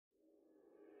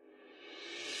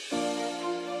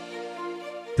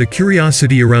The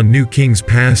curiosity around new king's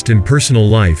past and personal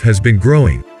life has been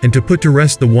growing, and to put to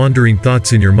rest the wandering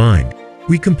thoughts in your mind,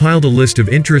 we compiled a list of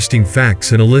interesting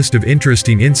facts and a list of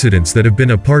interesting incidents that have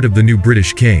been a part of the new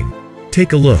British king.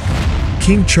 Take a look.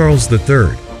 King Charles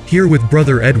III, here with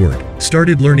brother Edward,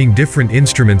 started learning different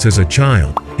instruments as a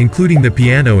child, including the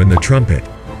piano and the trumpet.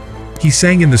 He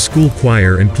sang in the school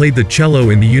choir and played the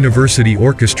cello in the university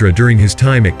orchestra during his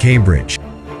time at Cambridge.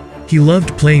 He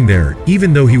loved playing there,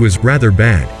 even though he was rather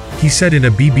bad, he said in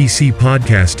a BBC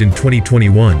podcast in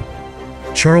 2021.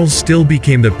 Charles still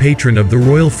became the patron of the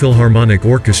Royal Philharmonic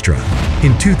Orchestra.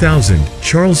 In 2000,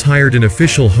 Charles hired an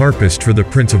official harpist for the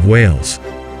Prince of Wales.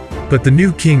 But the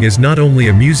new king is not only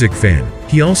a music fan,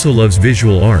 he also loves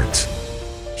visual arts.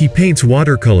 He paints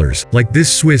watercolors, like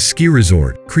this Swiss ski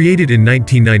resort, created in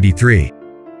 1993.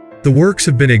 The works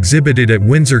have been exhibited at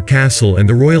Windsor Castle and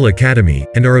the Royal Academy,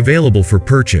 and are available for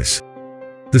purchase.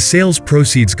 The sales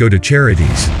proceeds go to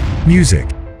charities. Music,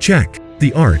 check.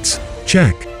 The arts,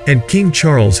 check. And King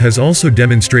Charles has also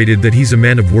demonstrated that he's a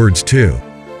man of words too.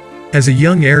 As a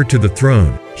young heir to the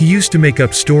throne, he used to make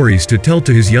up stories to tell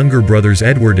to his younger brothers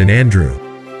Edward and Andrew.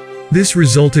 This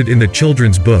resulted in the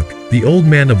children's book, The Old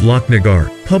Man of Lochnagar,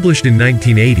 published in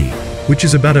 1980, which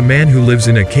is about a man who lives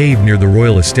in a cave near the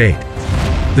royal estate.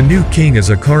 The new king is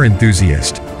a car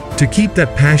enthusiast. To keep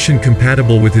that passion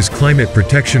compatible with his climate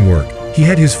protection work, he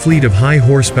had his fleet of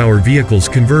high-horsepower vehicles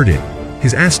converted.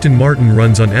 His Aston Martin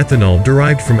runs on ethanol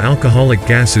derived from alcoholic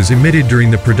gases emitted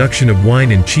during the production of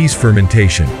wine and cheese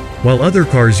fermentation, while other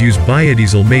cars use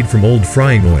biodiesel made from old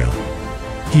frying oil.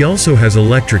 He also has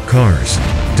electric cars.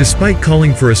 Despite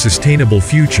calling for a sustainable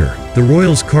future, the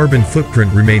royal's carbon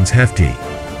footprint remains hefty.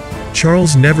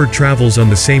 Charles never travels on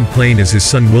the same plane as his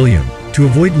son William, to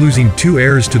avoid losing two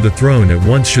heirs to the throne at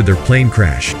once should their plane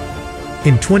crash.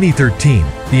 In 2013,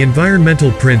 the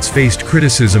environmental prince faced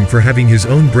criticism for having his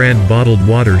own brand bottled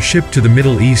water shipped to the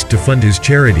Middle East to fund his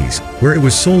charities, where it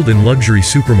was sold in luxury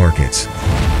supermarkets.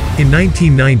 In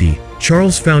 1990,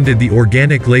 Charles founded the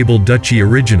organic label Duchy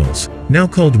Originals, now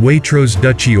called Waitrose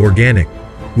Duchy Organic,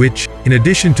 which, in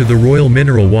addition to the royal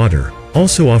mineral water,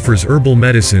 also offers herbal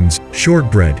medicines,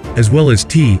 shortbread, as well as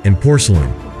tea and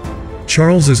porcelain.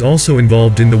 Charles is also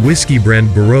involved in the whiskey brand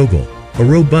Barogal, a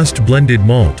robust blended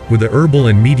malt with a herbal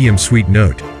and medium sweet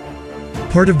note.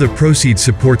 Part of the proceeds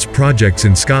supports projects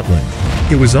in Scotland.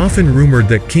 It was often rumored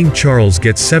that King Charles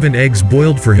gets 7 eggs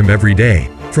boiled for him every day,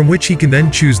 from which he can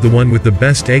then choose the one with the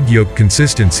best egg yolk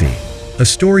consistency, a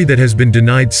story that has been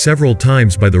denied several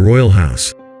times by the royal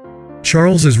house.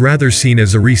 Charles is rather seen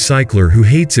as a recycler who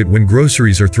hates it when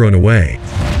groceries are thrown away.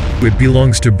 It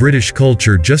belongs to British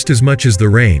culture just as much as the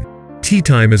rain. Tea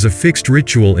time is a fixed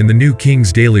ritual in the new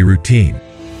king's daily routine.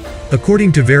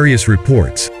 According to various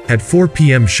reports, at 4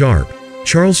 p.m. sharp,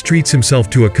 Charles treats himself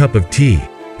to a cup of tea,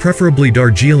 preferably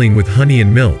Darjeeling with honey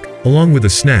and milk, along with a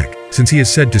snack, since he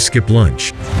is said to skip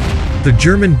lunch. The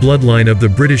German bloodline of the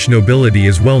British nobility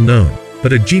is well known,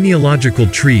 but a genealogical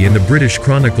tree in the British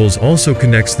Chronicles also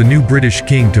connects the new British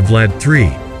king to Vlad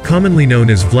III, commonly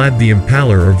known as Vlad the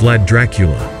Impaler or Vlad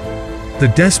Dracula. The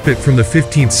despot from the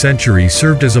 15th century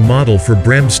served as a model for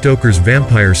Bram Stoker's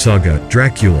vampire saga,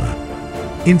 Dracula.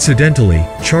 Incidentally,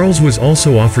 Charles was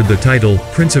also offered the title,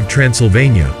 Prince of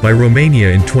Transylvania, by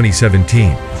Romania in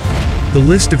 2017. The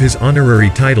list of his honorary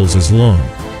titles is long.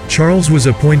 Charles was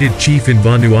appointed Chief in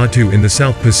Vanuatu in the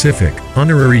South Pacific,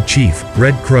 Honorary Chief,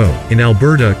 Red Crow, in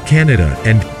Alberta, Canada,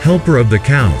 and Helper of the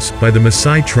Cows, by the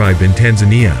Maasai tribe in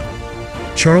Tanzania.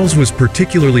 Charles was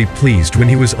particularly pleased when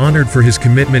he was honored for his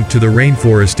commitment to the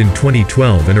rainforest in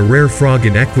 2012, and a rare frog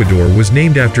in Ecuador was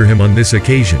named after him on this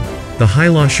occasion, the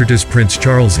Hylocertus Prince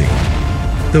Charlesy.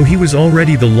 Though he was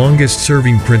already the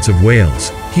longest-serving Prince of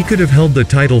Wales, he could have held the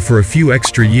title for a few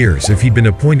extra years if he'd been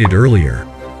appointed earlier.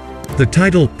 The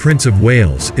title, Prince of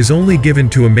Wales, is only given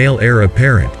to a male heir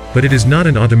apparent, but it is not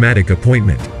an automatic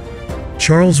appointment.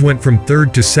 Charles went from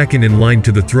third to second in line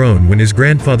to the throne when his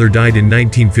grandfather died in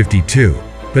 1952,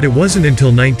 but it wasn't until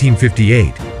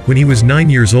 1958, when he was 9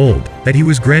 years old, that he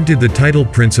was granted the title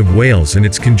Prince of Wales and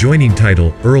its conjoining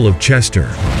title, Earl of Chester.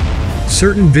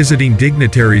 Certain visiting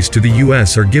dignitaries to the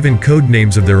US are given code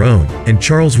names of their own, and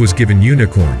Charles was given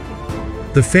Unicorn.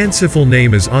 The fanciful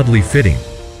name is oddly fitting.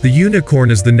 The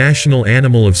unicorn is the national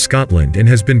animal of Scotland and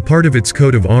has been part of its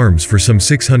coat of arms for some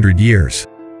 600 years.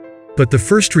 But the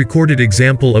first recorded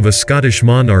example of a Scottish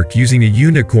monarch using a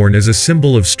unicorn as a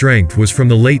symbol of strength was from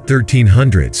the late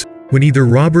 1300s, when either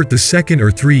Robert II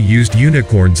or III used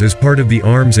unicorns as part of the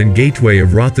arms and gateway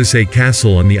of Rothesay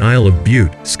Castle on the Isle of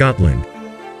Bute, Scotland.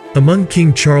 Among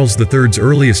King Charles III's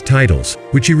earliest titles,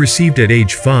 which he received at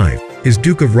age 5, is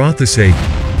Duke of Rothesay.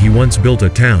 He once built a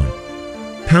town.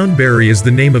 Poundbury is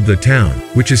the name of the town,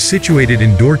 which is situated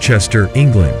in Dorchester,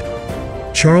 England.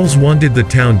 Charles wanted the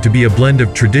town to be a blend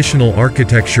of traditional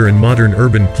architecture and modern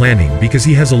urban planning because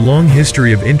he has a long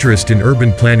history of interest in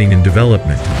urban planning and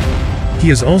development. He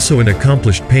is also an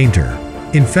accomplished painter.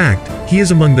 In fact, he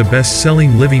is among the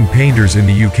best-selling living painters in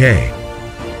the UK.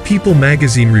 People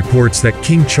magazine reports that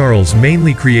King Charles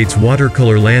mainly creates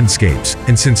watercolor landscapes,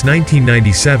 and since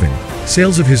 1997,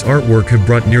 sales of his artwork have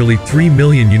brought nearly $3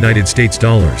 million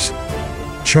US.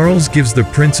 Charles gives the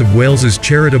Prince of Wales's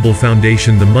charitable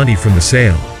foundation the money from the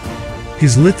sale.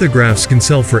 His lithographs can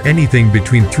sell for anything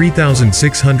between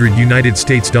 $3,600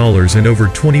 US and over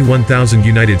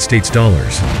 $21,000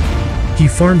 US. He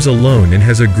farms alone and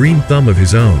has a green thumb of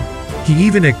his own. He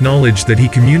even acknowledged that he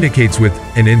communicates with,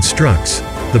 and instructs,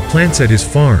 the plants at his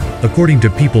farm, according to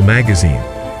People magazine.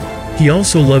 He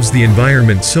also loves the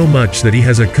environment so much that he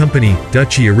has a company,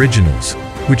 Duchy Originals,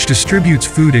 which distributes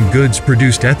food and goods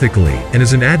produced ethically, and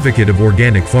is an advocate of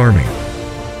organic farming.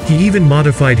 He even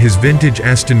modified his vintage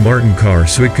Aston Martin car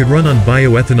so it could run on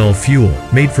bioethanol fuel,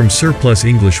 made from surplus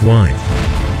English wine.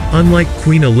 Unlike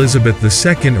Queen Elizabeth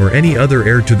II or any other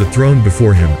heir to the throne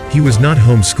before him, he was not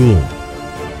homeschooled.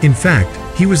 In fact,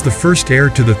 he was the first heir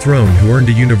to the throne who earned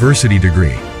a university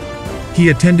degree. He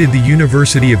attended the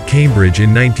University of Cambridge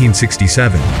in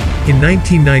 1967. In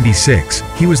 1996,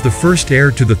 he was the first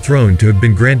heir to the throne to have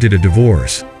been granted a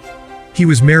divorce. He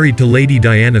was married to Lady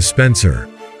Diana Spencer.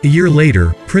 A year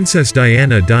later, Princess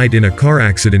Diana died in a car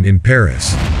accident in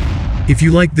Paris. If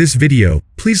you like this video,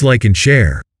 please like and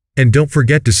share. And don't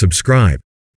forget to subscribe.